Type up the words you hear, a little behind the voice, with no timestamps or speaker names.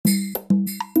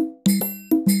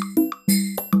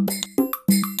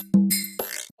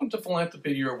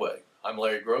Philanthropy Your Way. I'm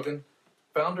Larry Grogan,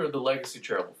 founder of the Legacy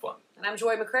Charitable Fund. And I'm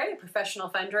Joy McCray, a professional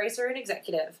fundraiser and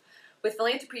executive. With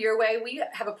Philanthropy Your Way, we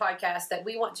have a podcast that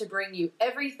we want to bring you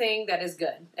everything that is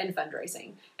good in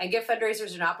fundraising and give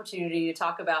fundraisers an opportunity to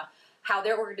talk about how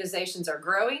their organizations are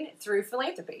growing through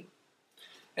philanthropy.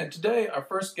 And today, our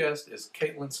first guest is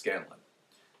Caitlin Scanlon.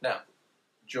 Now,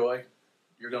 Joy,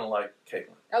 you're going to like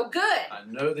Caitlin. Oh, good. I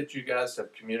know that you guys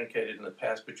have communicated in the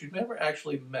past, but you've never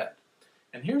actually met.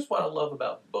 And here's what I love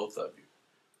about both of you.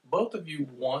 Both of you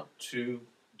want to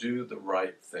do the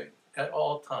right thing at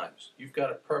all times. You've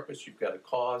got a purpose, you've got a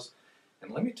cause.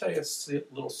 And let me tell you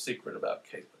a little secret about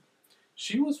Caitlin.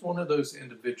 She was one of those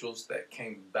individuals that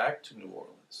came back to New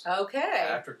Orleans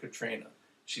after Katrina.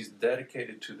 She's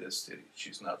dedicated to this city.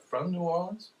 She's not from New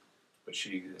Orleans, but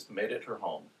she has made it her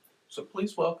home. So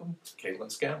please welcome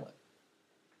Caitlin Scanlon.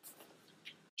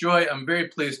 Joy, I'm very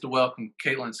pleased to welcome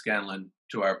Caitlin Scanlon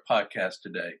to our podcast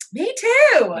today. Me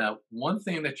too. Now, one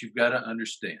thing that you've got to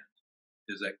understand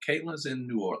is that Caitlin's in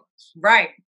New Orleans.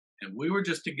 Right. And we were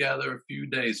just together a few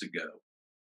days ago.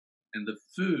 And the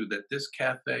food that this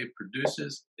cafe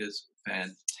produces is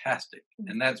fantastic.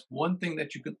 And that's one thing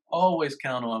that you can always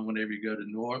count on whenever you go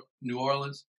to New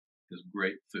Orleans is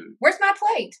great food. Where's my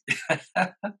plate?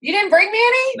 You didn't bring me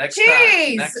any?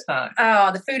 Next time.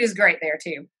 Oh, the food is great there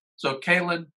too. So,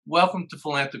 Caitlin, welcome to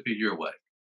Philanthropy Your Way.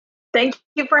 Thank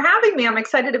you for having me. I'm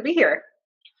excited to be here.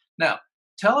 Now,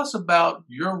 tell us about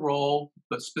your role,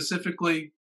 but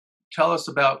specifically, tell us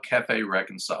about Cafe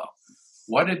Reconcile.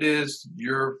 What it is,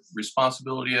 your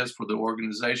responsibility is for the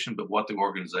organization, but what the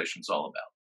organization's all about.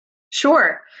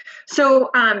 Sure. So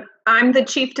I'm the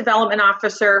Chief Development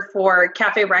Officer for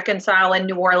Cafe Reconcile in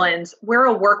New Orleans. We're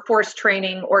a workforce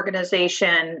training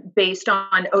organization based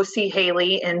on O.C.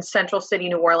 Haley in Central City,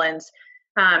 New Orleans.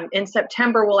 In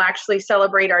September, we'll actually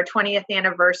celebrate our 20th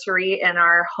anniversary in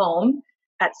our home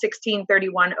at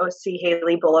 1631 O.C.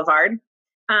 Haley Boulevard.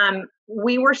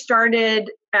 We were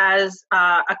started as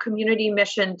a community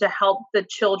mission to help the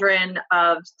children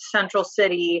of Central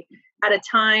City at a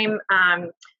time.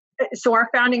 So our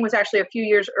founding was actually a few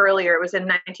years earlier. It was in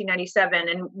 1997,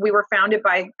 and we were founded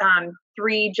by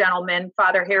three gentlemen,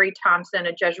 Father Harry Thompson,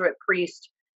 a Jesuit priest,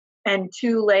 and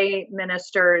two lay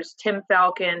ministers, Tim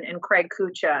Falcon and Craig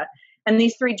Kucha. And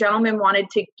these three gentlemen wanted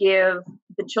to give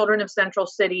the children of Central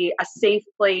City a safe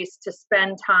place to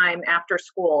spend time after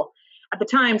school. At the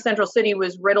time, Central City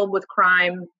was riddled with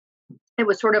crime. It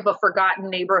was sort of a forgotten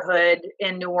neighborhood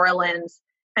in New Orleans.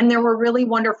 And there were really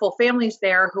wonderful families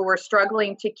there who were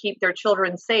struggling to keep their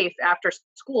children safe after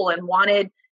school and wanted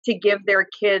to give their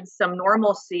kids some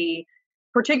normalcy,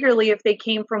 particularly if they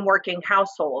came from working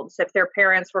households, if their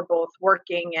parents were both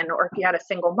working or if you had a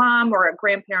single mom or a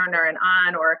grandparent or an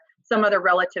aunt or some other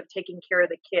relative taking care of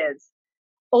the kids.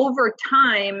 Over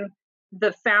time,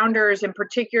 the founders, and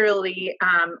particularly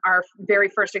our very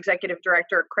first executive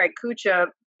director, Craig Kucha,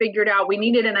 figured out we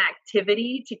needed an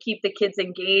activity to keep the kids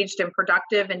engaged and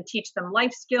productive and teach them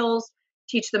life skills,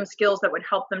 teach them skills that would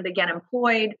help them to get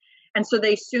employed. And so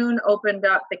they soon opened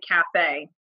up the cafe.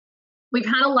 We've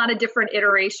had a lot of different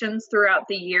iterations throughout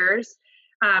the years.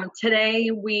 Today,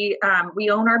 we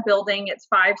own our building. It's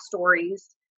 5 stories.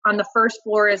 On the first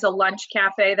floor is a lunch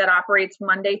cafe that operates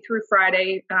Monday through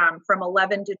Friday from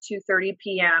 11 to 2:30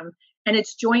 p.m. And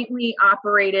it's jointly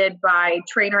operated by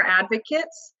trainer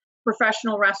advocates,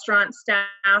 professional restaurant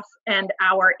staff, and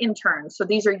our interns. So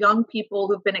these are young people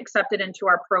who've been accepted into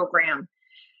our program.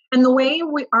 And the way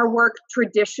our work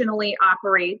traditionally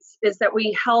operates is that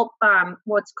we help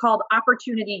what's called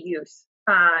opportunity youth,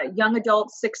 young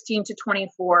adults 16 to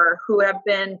 24 who have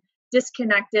been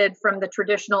disconnected from the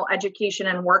traditional education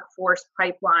and workforce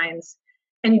pipelines,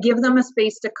 and give them a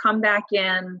space to come back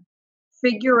in,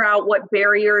 figure out what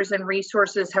barriers and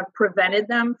resources have prevented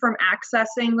them from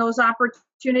accessing those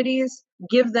opportunities,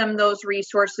 give them those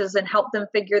resources and help them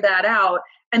figure that out,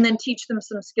 and then teach them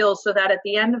some skills so that at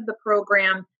the end of the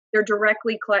program, they're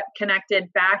directly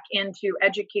connected back into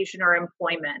education or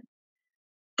employment.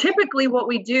 Typically, what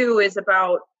we do is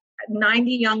about 90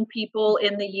 young people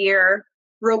in the year,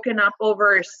 broken up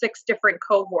over 6 different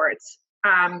cohorts.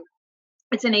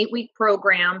 It's an 8-week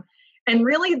program. And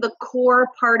really the core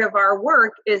part of our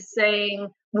work is saying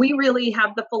we really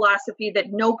have the philosophy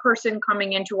that no person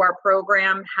coming into our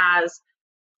program has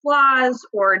flaws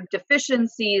or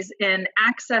deficiencies in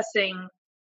accessing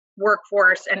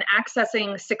workforce and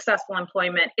accessing successful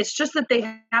employment. It's just that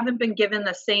they haven't been given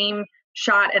the same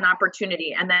shot and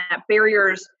opportunity, and that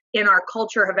barriers in our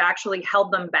culture have actually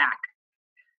held them back.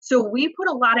 So we put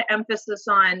a lot of emphasis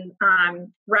on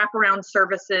wraparound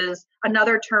services,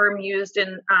 another term used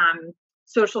in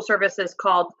social services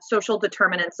called social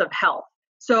determinants of health.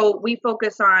 So we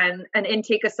focus on an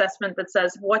intake assessment that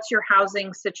says, what's your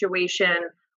housing situation?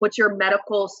 What's your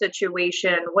medical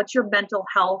situation? What's your mental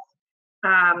health?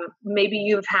 Maybe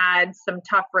you've had some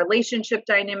tough relationship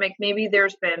dynamic. Maybe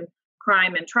there's been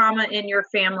crime and trauma in your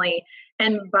family.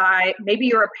 And maybe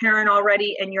you're a parent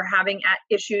already and you're having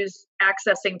issues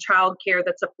accessing childcare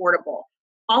that's affordable.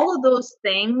 All of those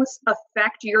things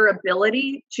affect your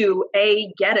ability to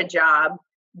A, get a job,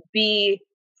 B,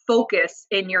 focus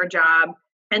in your job,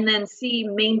 and then C,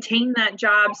 maintain that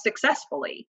job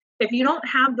successfully. If you don't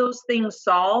have those things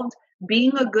solved,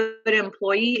 being a good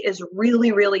employee is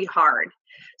really, really hard.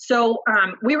 So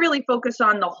we really focus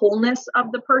on the wholeness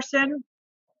of the person.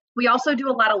 We also do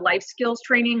a lot of life skills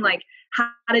training, like how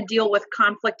to deal with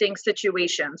conflicting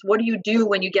situations. What do you do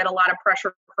when you get a lot of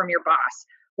pressure from your boss?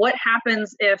 What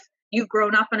happens if you've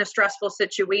grown up in a stressful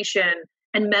situation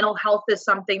and mental health is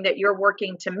something that you're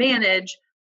working to manage,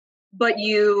 but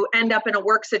you end up in a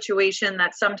work situation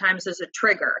that sometimes is a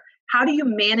trigger? How do you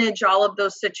manage all of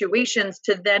those situations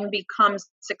to then become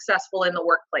successful in the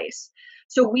workplace?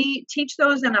 So we teach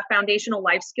those in a foundational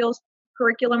life skills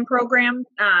curriculum program.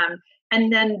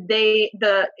 And then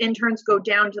the interns go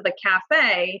down to the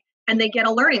cafe and they get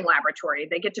a learning laboratory.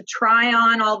 They get to try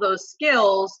on all those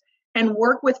skills and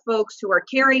work with folks who are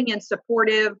caring and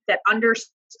supportive, that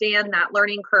understand that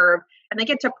learning curve, and they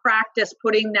get to practice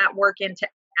putting that work into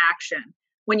action.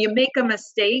 When you make a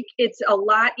mistake, it's a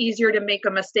lot easier to make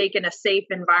a mistake in a safe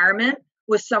environment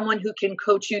with someone who can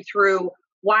coach you through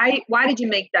why did you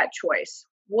make that choice?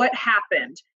 What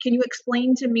happened? Can you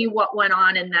explain to me what went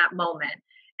on in that moment?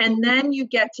 And then you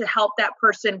get to help that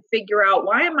person figure out,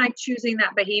 why am I choosing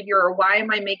that behavior, or why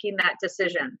am I making that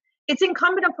decision? It's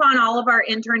incumbent upon all of our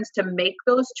interns to make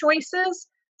those choices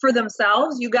for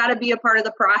themselves. You got to be a part of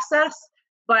the process.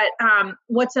 But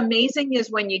what's amazing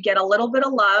is when you get a little bit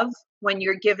of love, when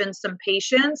you're given some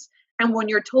patience, and when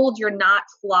you're told you're not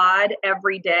flawed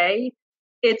every day,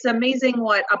 it's amazing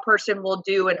what a person will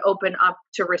do and open up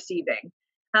to receiving.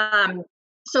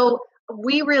 So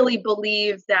we really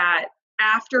believe that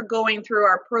after going through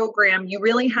our program, you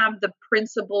really have the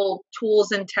principal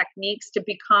tools and techniques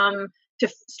to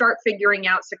start figuring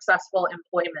out successful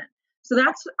employment. So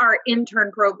that's our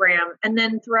intern program. And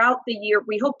then throughout the year,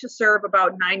 we hope to serve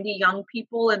about 90 young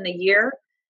people in the year.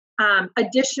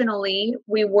 Additionally,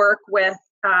 we work with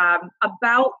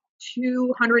about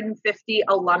 250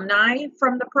 alumni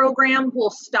from the program who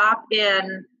will stop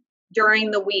in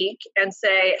during the week and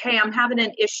say, hey, I'm having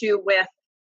an issue with,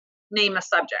 name a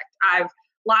subject. I've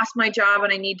lost my job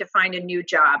and I need to find a new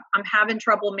job. I'm having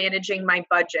trouble managing my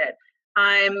budget.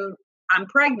 I'm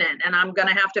pregnant and I'm going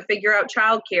to have to figure out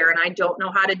childcare and I don't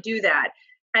know how to do that.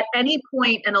 At any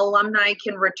point, an alumni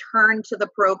can return to the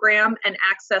program and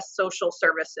access social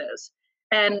services.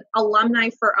 And alumni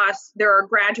for us, there are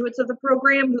graduates of the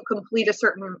program who complete a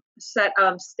certain set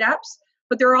of steps,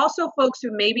 but there are also folks who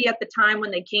maybe at the time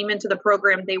when they came into the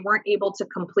program, they weren't able to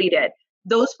complete it.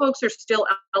 Those folks are still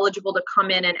eligible to come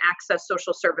in and access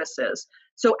social services.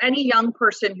 So any young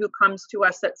person who comes to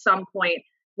us at some point,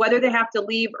 whether they have to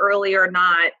leave early or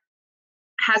not,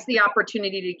 has the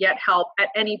opportunity to get help at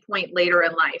any point later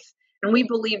in life. And we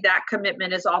believe that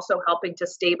commitment is also helping to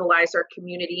stabilize our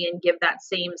community and give that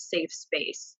same safe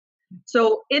space.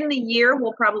 So in the year,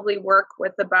 we'll probably work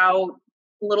with about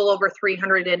a little over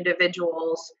 300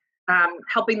 individuals,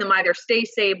 helping them either stay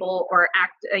stable or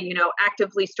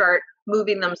actively start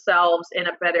moving themselves in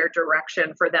a better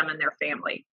direction for them and their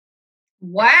family.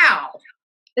 Wow.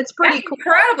 It's pretty That's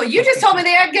incredible. You just told me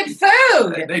they had good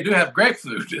food. They do have great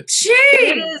food.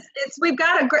 Jeez. We've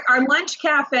got our lunch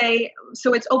cafe.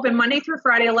 So it's open Monday through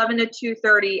Friday, 11 to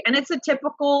 2:30. And it's a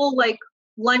typical like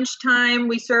lunchtime.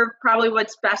 We serve probably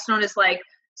what's best known as like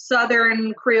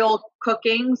Southern Creole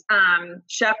cooking.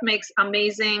 Chef makes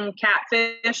amazing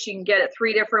catfish. You can get it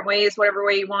 3 different ways, whatever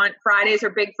way you want. Fridays are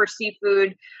big for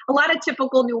seafood. A lot of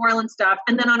typical New Orleans stuff.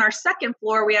 And then on our second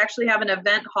floor, we actually have an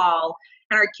event hall.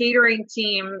 And our catering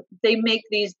team, they make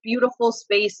these beautiful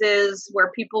spaces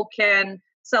where people can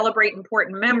celebrate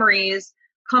important memories.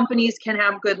 Companies can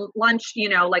have good lunch,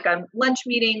 like a lunch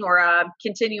meeting or a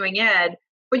continuing ed,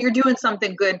 but you're doing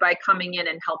something good by coming in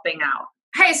and helping out.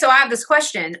 Hey, so I have this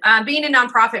question. Being a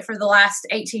nonprofit for the last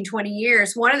 18, 20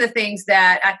 years, one of the things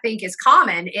that I think is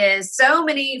common is so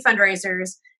many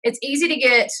fundraisers, it's easy to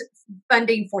get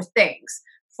funding for things.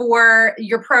 For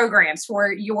your programs,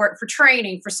 for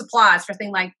training, for supplies, for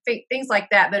things like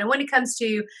that. But when it comes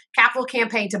to capital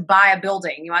campaign to buy a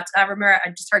building, I remember I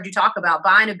just heard you talk about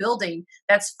buying a building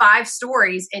that's 5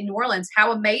 stories in New Orleans.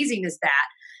 How amazing is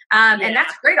that? And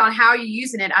that's great on how you're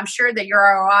using it. I'm sure that your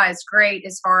ROI is great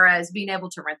as far as being able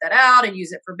to rent that out and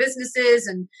use it for businesses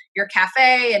and your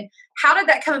cafe. And how did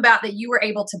that come about that you were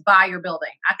able to buy your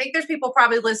building? I think there's people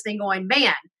probably listening going,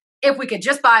 man, if we could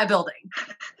just buy a building.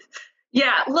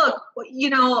 Yeah, look,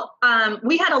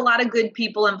 we had a lot of good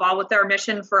people involved with our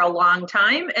mission for a long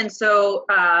time. And so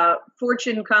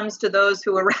fortune comes to those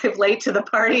who arrive late to the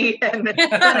party and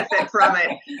benefit from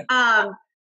it,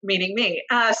 meaning me.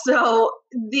 So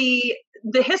the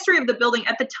history of the building,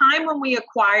 at the time when we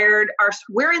acquired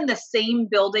we're in the same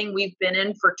building we've been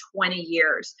in for 20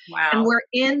 years. Wow. And we're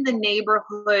in the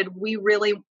neighborhood we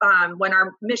really, when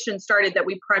our mission started, that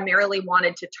we primarily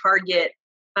wanted to target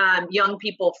young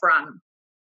people from.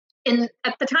 And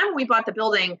at the time when we bought the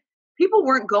building, people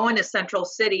weren't going to Central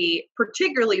City,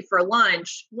 particularly for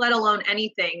lunch, let alone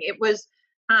anything. It was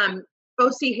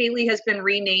O.C. Haley has been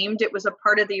renamed. It was a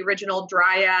part of the original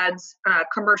Dryads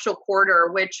commercial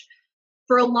corridor, which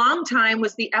for a long time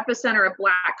was the epicenter of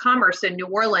Black commerce in New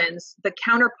Orleans, the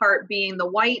counterpart being the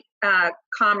white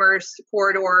commerce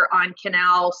corridor on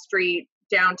Canal Street,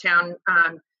 downtown,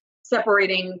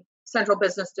 separating Central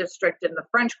Business District and the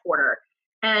French Quarter.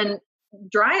 And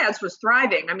Dryads was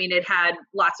thriving. I mean, it had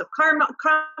lots of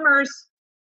commerce,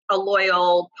 a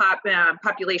loyal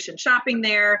population shopping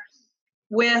there.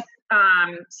 With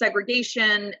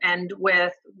segregation and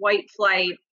with white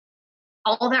flight,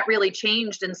 all that really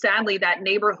changed. And sadly, that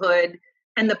neighborhood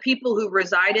and the people who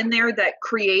reside in there that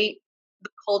create the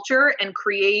culture and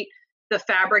create the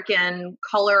fabric and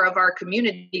color of our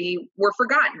community were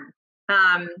forgotten,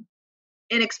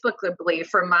 inexplicably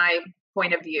from my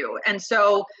point of view. And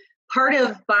so part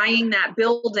of buying that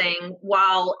building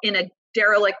while in a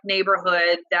derelict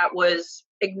neighborhood that was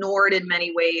ignored in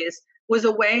many ways was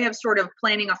a way of sort of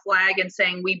planting a flag and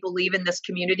saying, we believe in this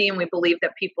community and we believe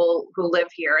that people who live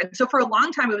here. And so for a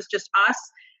long time, it was just us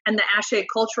and the Ashe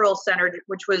Cultural Center,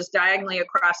 which was diagonally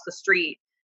across the street.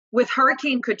 With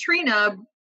Hurricane Katrina,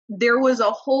 there was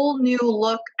a whole new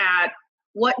look at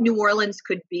what New Orleans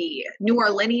could be. New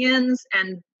Orleanians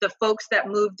and the folks that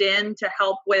moved in to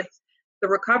help with the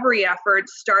recovery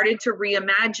efforts started to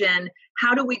reimagine,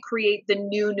 how do we create the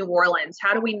new New Orleans?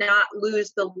 How do we not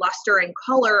lose the luster and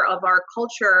color of our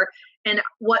culture and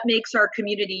what makes our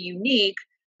community unique,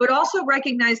 but also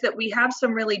recognize that we have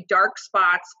some really dark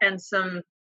spots and some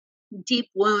deep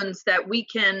wounds that we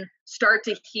can start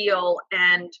to heal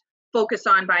and focus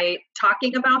on by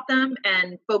talking about them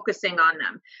and focusing on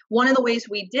them. One of the ways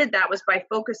we did that was by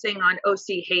focusing on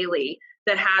O.C. Haley,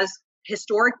 that has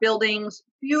historic buildings,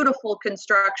 beautiful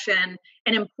construction,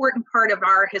 an important part of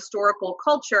our historical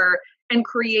culture, and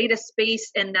create a space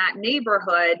in that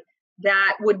neighborhood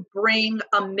that would bring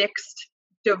a mixed,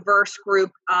 diverse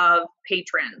group of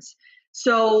patrons.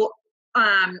 So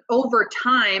over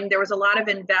time, there was a lot of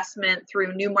investment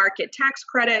through new market tax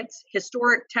credits,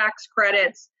 historic tax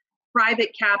credits,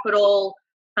 private capital,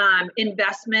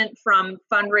 investment from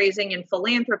fundraising and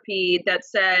philanthropy that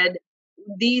said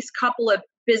these couple of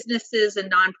businesses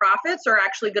and nonprofits are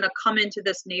actually going to come into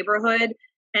this neighborhood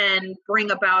and bring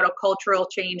about a cultural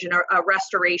change and a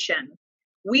restoration.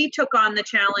 We took on the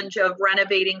challenge of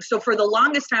renovating. So for the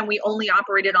longest time, we only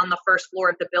operated on the first floor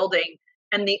of the building,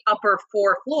 and the upper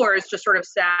 4 floors just sort of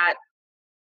sat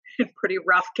in pretty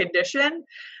rough condition.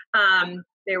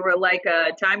 They were like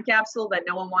a time capsule that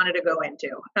no one wanted to go into.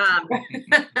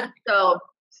 So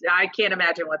I can't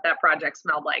imagine what that project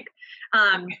smelled like.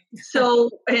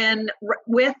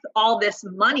 With all this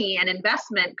money and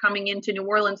investment coming into New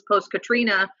Orleans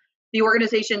post-Katrina, the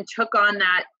organization took on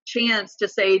that chance to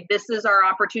say, this is our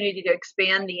opportunity to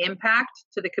expand the impact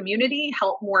to the community,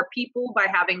 help more people by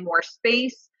having more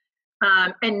space,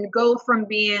 and go from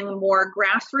being more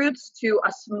grassroots to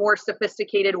a more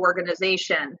sophisticated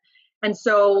organization. And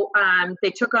so they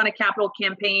took on a capital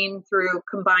campaign through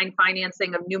combined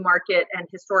financing of new market and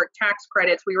historic tax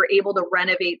credits. We were able to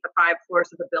renovate the 5 floors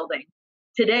of the building.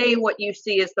 Today, what you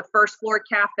see is the first floor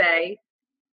cafe.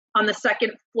 On the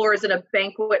second floor is in a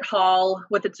banquet hall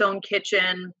with its own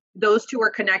kitchen. Those two are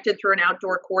connected through an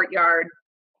outdoor courtyard.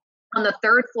 On the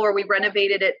third floor, we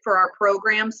renovated it for our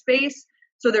program space.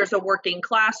 So there's a working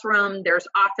classroom, there's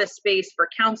office space for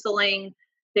counseling,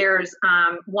 there's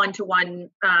one-to-one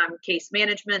case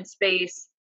management space.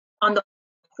 On the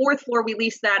 4th floor, we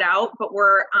lease that out, but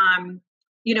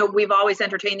we've always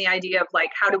entertained the idea of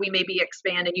like, how do we maybe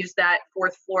expand and use that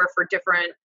 4th floor for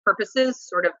different purposes,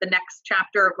 sort of the next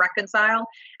chapter of Reconcile.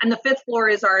 And the 5th floor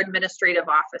is our administrative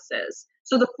offices.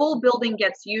 So the full building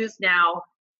gets used now.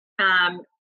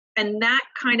 And that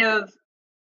kind of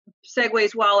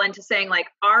segues well into saying like,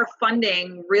 our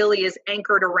funding really is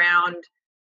anchored around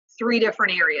three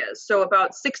different areas. So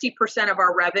about 60% of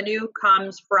our revenue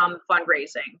comes from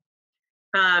fundraising,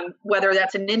 whether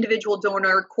that's an individual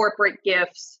donor, corporate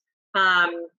gifts,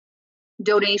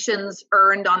 donations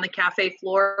earned on the cafe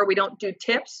floor. We don't do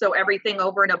tips, so everything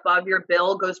over and above your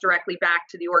bill goes directly back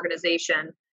to the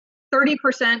organization.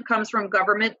 30% comes from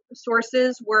government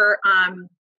sources. We're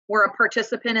a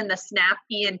participant in the SNAP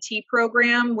E&T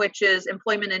program, which is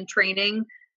employment and training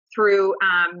through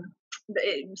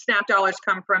SNAP dollars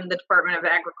come from the Department of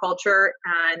Agriculture,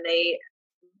 and they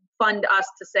fund us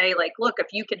to say, like, look, if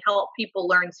you can help people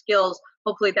learn skills,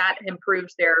 hopefully that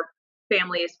improves their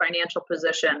family's financial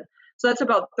position. So that's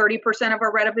about 30% of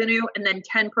our revenue, and then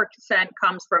 10%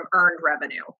 comes from earned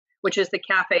revenue, which is the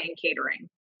cafe and catering.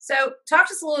 So talk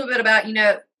to us a little bit about,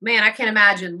 man, I can't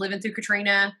imagine living through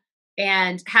Katrina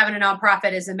and having a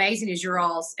nonprofit as amazing as your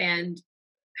all's and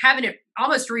having it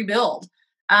almost rebuild.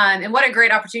 And what a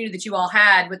great opportunity that you all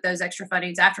had with those extra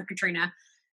fundings after Katrina.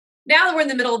 Now that we're in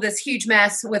the middle of this huge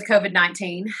mess with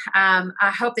COVID-19,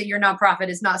 I hope that your nonprofit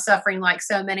is not suffering like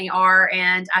so many are.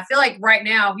 And I feel like right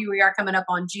now, here we are coming up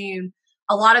on June,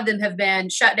 a lot of them have been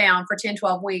shut down for 10,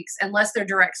 12 weeks, unless they're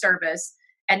direct service.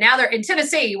 And now they're in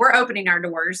Tennessee, we're opening our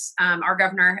doors. Our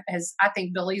governor I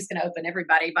think Billy's going to open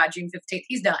everybody by June 15th.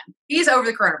 He's done. He's over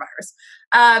the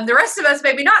coronavirus. The rest of us,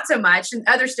 maybe not so much. And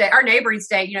other state, our neighboring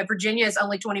state, Virginia is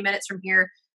only 20 minutes from here,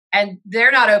 and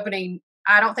they're not opening,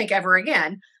 I don't think, ever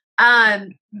again.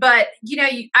 But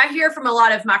I hear from a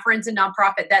lot of my friends in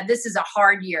nonprofit that this is a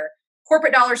hard year.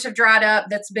 Corporate dollars have dried up.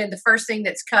 That's been the first thing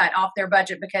that's cut off their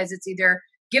budget, because it's either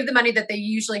give the money that they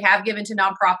usually have given to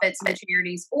nonprofits and the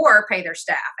charities, or pay their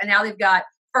staff. And now they've got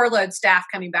furloughed staff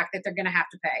coming back that they're going to have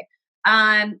to pay.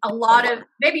 A lot of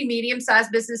maybe medium-sized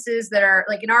businesses that are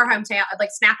like in our hometown,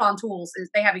 like Snap-on Tools,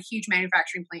 they have a huge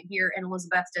manufacturing plant here in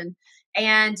Elizabethton.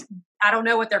 And I don't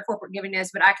know what their corporate giving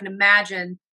is, but I can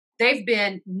imagine they've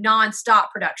been nonstop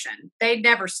production. They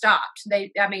never stopped.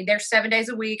 They're 7 days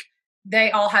a week.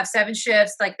 They all have 7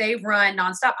 shifts. Like, they've run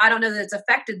nonstop. I don't know that it's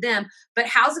affected them, but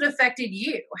how's it affected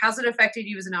you? How's it affected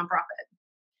you as a nonprofit?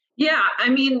 Yeah,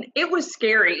 it was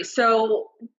scary. So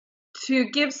to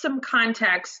give some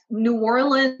context, New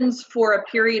Orleans for a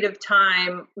period of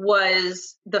time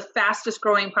was the fastest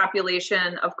growing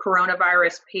population of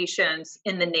coronavirus patients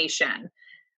in the nation.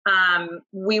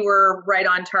 We were right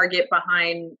on target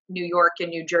behind New York and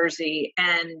New Jersey.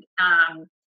 And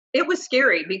it was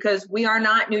scary because we are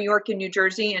not New York and New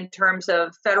Jersey in terms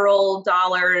of federal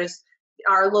dollars,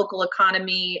 our local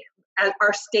economy,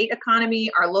 our state economy,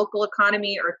 our local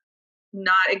economy are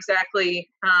not exactly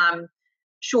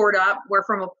shored up. We're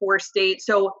from a poor state.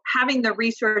 So having the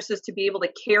resources to be able to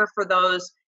care for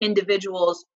those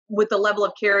individuals with the level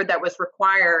of care that was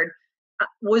required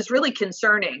was really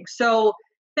concerning. So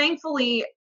thankfully,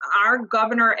 our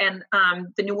governor and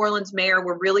the New Orleans mayor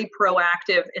were really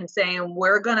proactive in saying,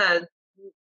 we're gonna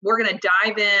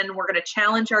dive in, we're gonna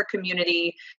challenge our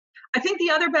community. I think the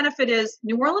other benefit is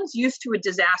New Orleans used to a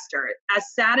disaster.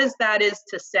 As sad as that is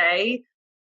to say,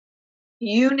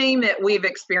 you name it, we've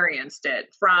experienced it.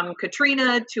 From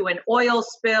Katrina to an oil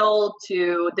spill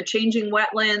to the changing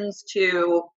wetlands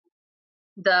to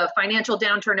the financial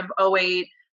downturn of 2008.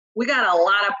 We got a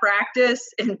lot of practice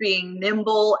in being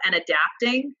nimble and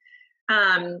adapting.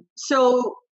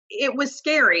 So it was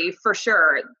scary for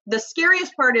sure. The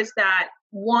scariest part is that,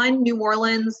 one, New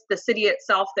Orleans, the city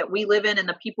itself that we live in and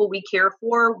the people we care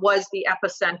for, was the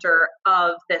epicenter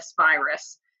of this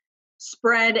virus.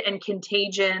 Spread and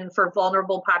contagion for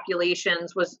vulnerable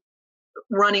populations was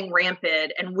running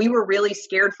rampant, and we were really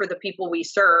scared for the people we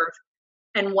serve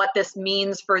and what this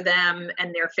means for them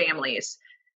and their families.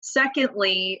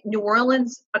 Secondly, New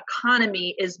Orleans'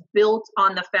 economy is built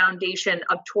on the foundation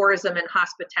of tourism and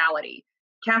hospitality.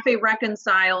 Cafe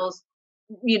Reconciles,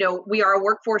 we are a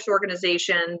workforce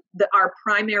organization. Our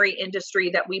primary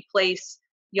industry that we place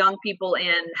young people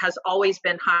in has always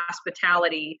been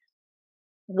hospitality.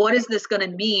 What is this going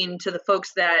to mean to the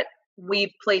folks that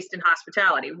we've placed in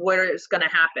hospitality? What is going to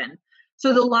happen?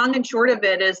 So the long and short of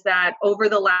it is that over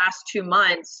the last 2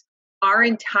 months, our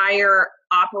entire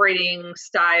operating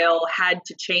style had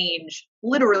to change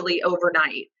literally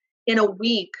overnight. In a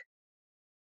week,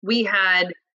 we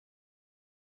had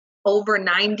over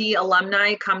 90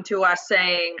 alumni come to us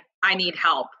saying, I need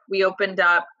help. We opened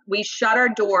up, we shut our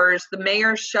doors. The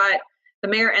mayor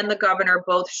and the governor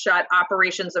both shut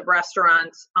operations of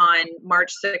restaurants on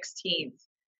March 16th.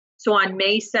 So on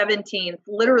May 17th,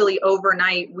 literally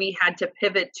overnight, we had to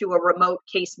pivot to a remote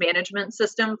case management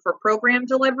system for program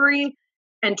delivery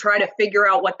and try to figure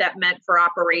out what that meant for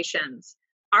operations.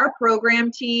 Our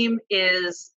program team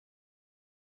is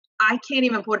I can't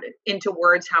even put into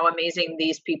words how amazing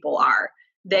these people are.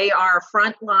 They are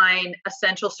frontline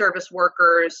essential service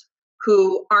workers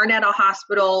who aren't at a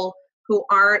hospital, who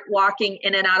aren't walking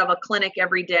in and out of a clinic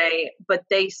every day, but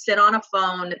they sit on a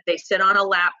phone, they sit on a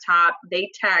laptop,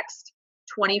 they text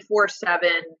 24/7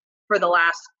 for the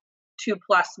last 2+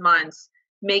 months,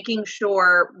 making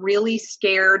sure really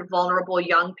scared, vulnerable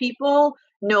young people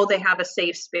know they have a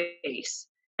safe space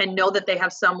and know that they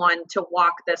have someone to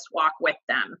walk this walk with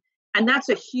them. And that's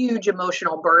a huge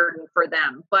emotional burden for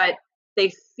them. But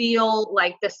they feel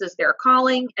like this is their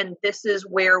calling and this is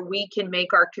where we can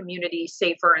make our community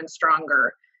safer and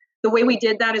stronger. The way we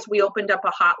did that is we opened up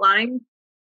a hotline.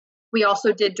 We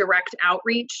also did direct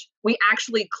outreach. We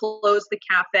actually closed the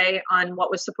cafe on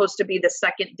what was supposed to be the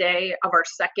second day of our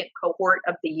second cohort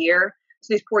of the year.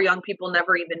 So these poor young people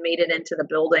never even made it into the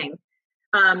building.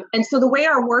 And so the way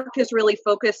our work is really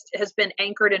focused has been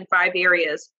anchored in 5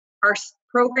 areas. Our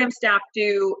program staff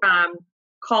do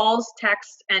calls,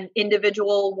 texts, and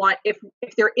individual one. If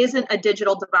there isn't a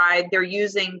digital divide, they're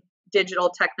using digital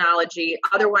technology.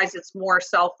 Otherwise, it's more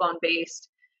cell phone based.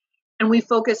 And we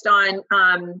focused on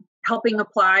helping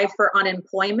apply for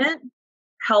unemployment,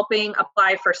 helping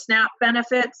apply for SNAP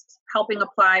benefits, helping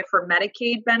apply for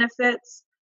Medicaid benefits,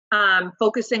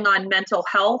 focusing on mental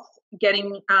health,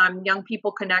 getting young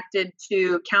people connected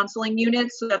to counseling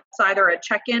units. So that's either a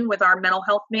check-in with our mental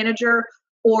health manager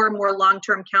or more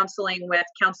long-term counseling with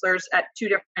counselors at 2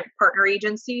 different partner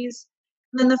agencies.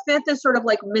 And then the 5th is sort of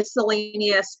like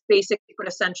miscellaneous, basic but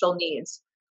essential needs.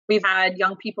 We've had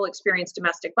young people experience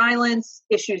domestic violence,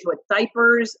 issues with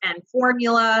diapers and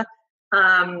formula,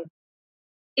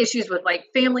 issues with like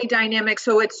family dynamics.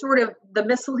 So it's sort of the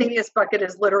miscellaneous bucket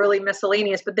is literally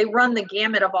miscellaneous, but they run the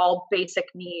gamut of all basic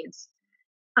needs.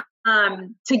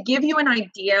 To give you an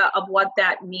idea of what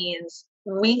that means,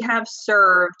 we have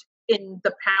served in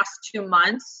the past 2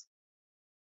 months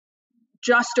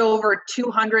just over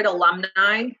 200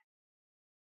 alumni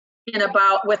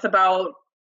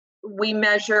we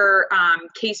measure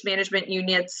case management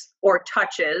units or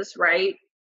touches, right,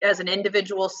 as an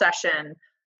individual session.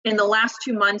 In the last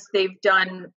 2 months, they've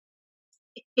done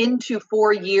into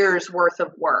 4 years worth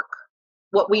of work.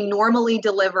 What we normally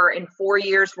deliver in 4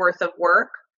 years worth of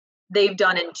work, they've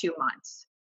done in 2 months.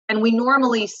 And we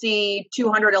normally see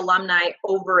 200 alumni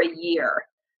over a year.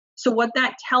 So what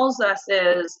that tells us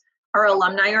is our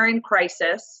alumni are in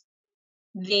crisis.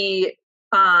 The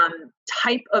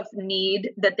type of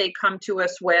need that they come to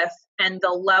us with and the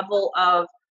level of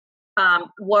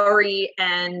worry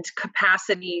and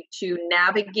capacity to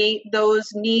navigate those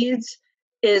needs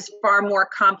is far more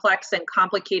complex and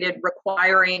complicated,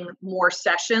 requiring more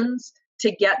sessions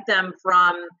to get them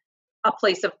from a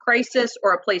place of crisis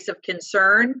or a place of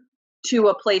concern to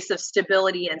a place of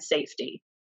stability and safety.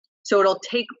 So it'll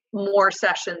take more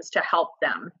sessions to help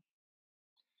them.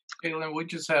 Caitlin, we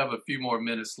just have a few more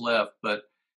minutes left, but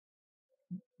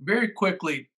very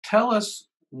quickly, tell us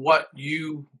what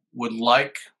you would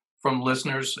like from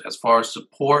listeners as far as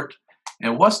support,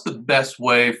 and what's the best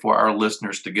way for our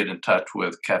listeners to get in touch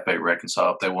with Cafe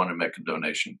Reconcile if they want to make a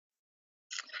donation?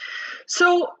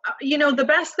 So, the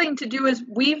best thing to do is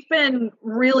we've been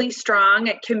really strong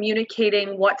at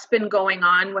communicating what's been going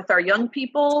on with our young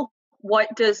people.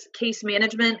 What does case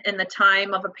management in the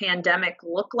time of a pandemic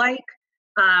look like?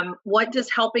 What does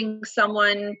helping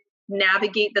someone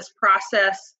navigate this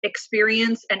process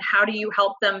experience, and how do you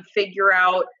help them figure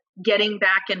out getting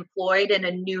back employed in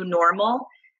a new normal?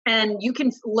 And you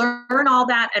can learn all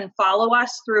that and follow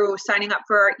us through signing up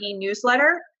for our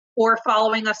e-newsletter or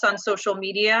following us on social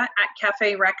media at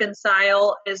Cafe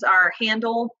Reconcile is our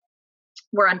handle.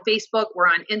 We're on Facebook, we're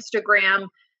on Instagram.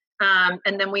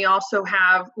 And then we also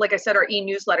have, like I said, our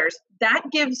e-newsletters. That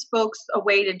gives folks a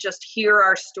way to just hear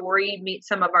our story, meet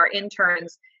some of our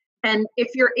interns. And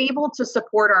if you're able to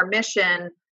support our mission,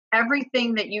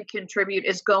 everything that you contribute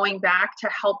is going back to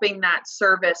helping that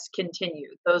service continue.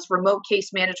 Those remote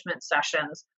case management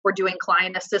sessions, we're doing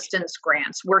client assistance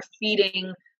grants, we're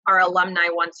feeding our alumni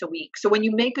once a week. So when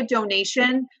you make a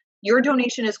donation, your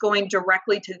donation is going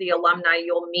directly to the alumni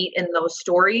you'll meet in those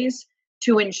stories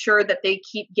to ensure that they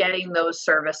keep getting those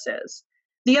services.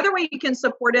 The other way you can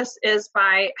support us is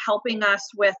by helping us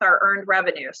with our earned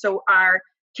revenue. So our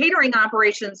catering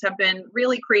operations have been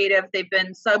really creative. They've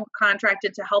been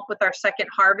subcontracted to help with our Second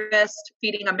Harvest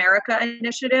Feeding America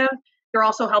initiative. They're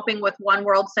also helping with One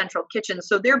World Central Kitchen.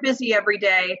 So they're busy every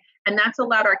day, and that's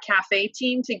allowed our cafe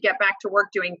team to get back to work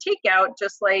doing takeout,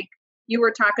 just like you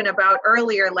were talking about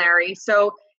earlier, Larry.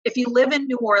 So if you live in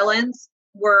New Orleans,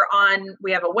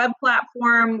 we have a web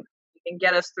platform. You can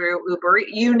get us through Uber,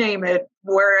 you name it,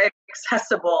 we're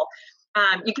accessible.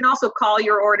 You can also call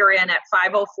your order in at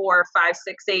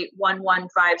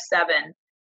 504-568-1157.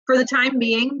 For the time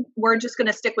being, we're just going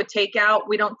to stick with takeout.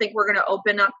 We don't think we're going to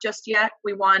open up just yet.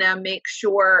 We want to make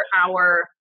sure our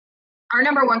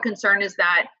number one concern is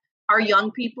that our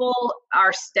young people,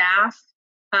 our staff,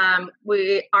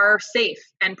 we are safe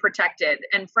and protected.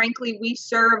 And frankly,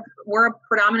 we're a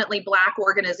predominantly Black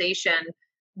organization.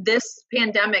 This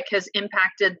pandemic has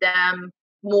impacted them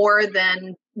more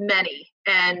than many.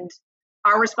 And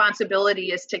our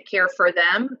responsibility is to care for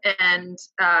them and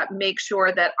make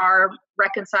sure that our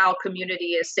Reconcile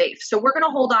community is safe. So we're going to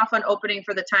hold off on opening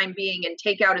for the time being, and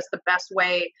takeout is the best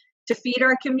way to feed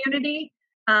our community,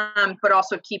 but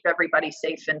also keep everybody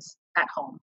safe and at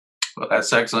home. Well,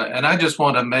 that's excellent. And I just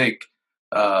want to make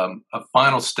a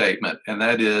final statement, and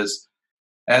that is,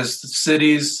 as the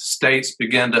cities, states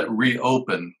begin to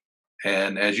reopen,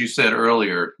 and as you said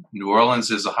earlier, New Orleans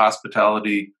is a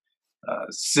hospitality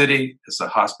city, it's a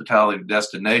hospitality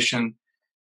destination.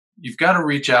 You've got to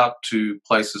reach out to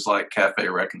places like Cafe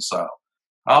Reconcile.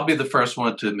 I'll be the first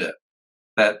one to admit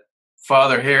that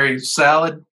Father Harry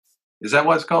salad, is that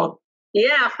what it's called?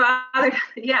 Yeah, Father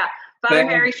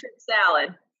Harry shrimp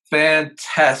salad.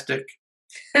 Fantastic.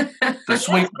 The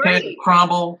sweet potato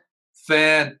crumble,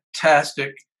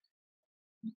 fantastic.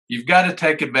 You've got to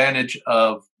take advantage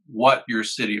of what your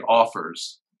city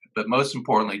offers, but most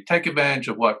importantly, take advantage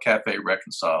of what Cafe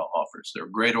Reconcile offers. They're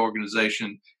a great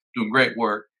organization, doing great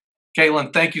work.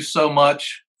 Caitlin, thank you so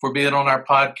much for being on our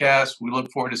podcast. We look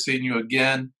forward to seeing you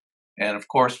again. And of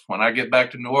course, when I get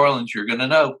back to New Orleans, you're going to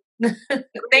know.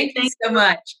 Thank you so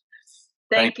much.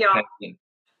 Thank you.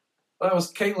 Well, that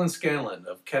was Caitlin Scanlon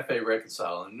of Cafe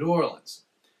Reconcile in New Orleans.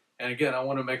 And again, I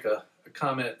want to make a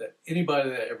comment that anybody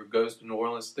that ever goes to New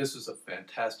Orleans, this is a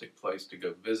fantastic place to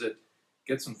go visit,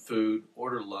 get some food,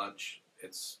 order lunch.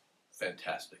 It's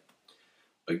fantastic.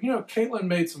 But, Caitlin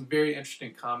made some very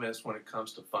interesting comments when it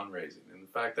comes to fundraising, and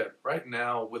the fact that right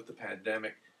now with the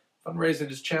pandemic, fundraising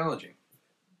is challenging.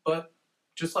 But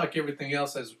just like everything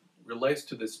else as relates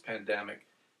to this pandemic,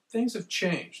 things have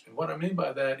changed. And what I mean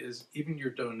by that is even your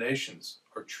donations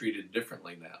are treated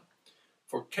differently now.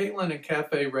 For Caitlin and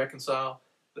Cafe Reconcile,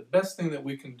 the best thing that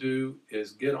we can do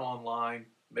is get online,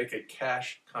 make a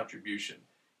cash contribution,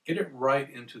 get it right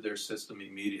into their system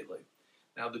immediately.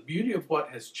 Now, the beauty of what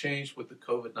has changed with the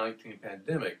COVID-19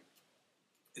 pandemic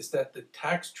is that the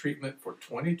tax treatment for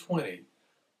 2020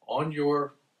 on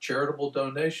your charitable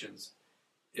donations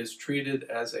is treated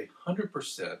as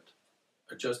 100%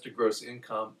 adjusted gross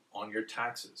income on your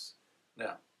taxes.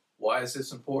 Now, why is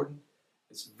this important?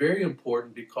 It's very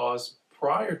important because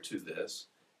prior to this,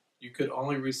 you could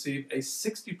only receive a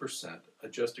 60%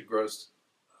 adjusted gross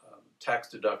tax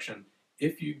deduction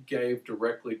if you gave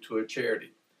directly to a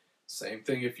charity. Same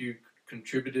thing if you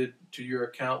contributed to your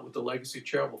account with the Legacy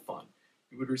Charitable Fund.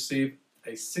 You would receive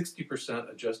a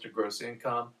 60% adjusted gross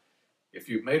income. If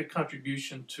you made a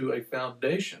contribution to a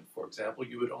foundation, for example,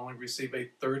 you would only receive a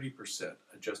 30%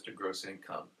 adjusted gross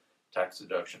income tax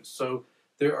deduction. So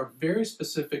there are very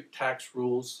specific tax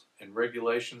rules and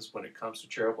regulations when it comes to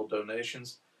charitable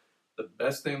donations. The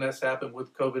best thing that's happened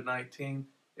with COVID-19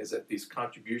 is that these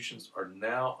contributions are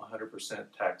now 100%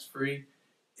 tax-free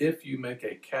if you make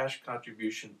a cash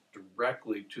contribution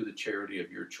directly to the charity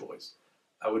of your choice.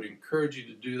 I would encourage you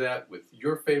to do that with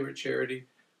your favorite charity,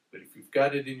 but if you've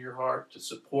got it in your heart to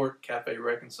support Cafe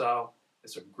Reconcile,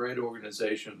 it's a great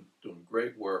organization doing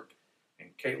great work, and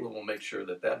Caitlin will make sure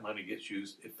that that money gets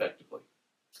used effectively.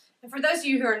 And for those of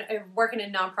you who are working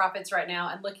in nonprofits right now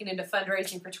and looking into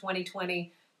fundraising for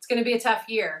 2020, it's going to be a tough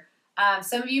year.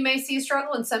 Some of you may see a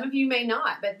struggle and some of you may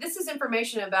not, but this is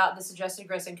information about this adjusted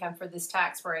gross income for this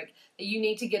tax break that you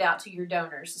need to get out to your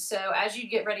donors. So as you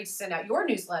get ready to send out your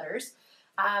newsletters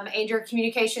and your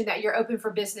communication that you're open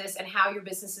for business and how your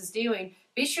business is doing,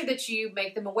 be sure that you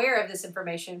make them aware of this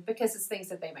information because it's things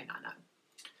that they may not know.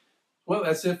 Well,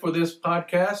 that's it for this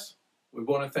podcast. We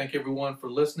want to thank everyone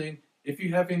for listening. If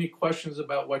you have any questions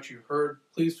about what you heard,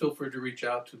 please feel free to reach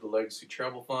out to the Legacy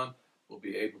Charitable Fund. We'll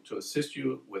be able to assist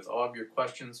you with all of your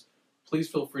questions. Please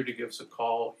feel free to give us a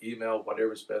call, email,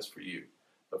 whatever's best for you.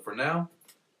 But for now,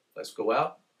 let's go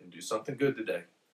out and do something good today.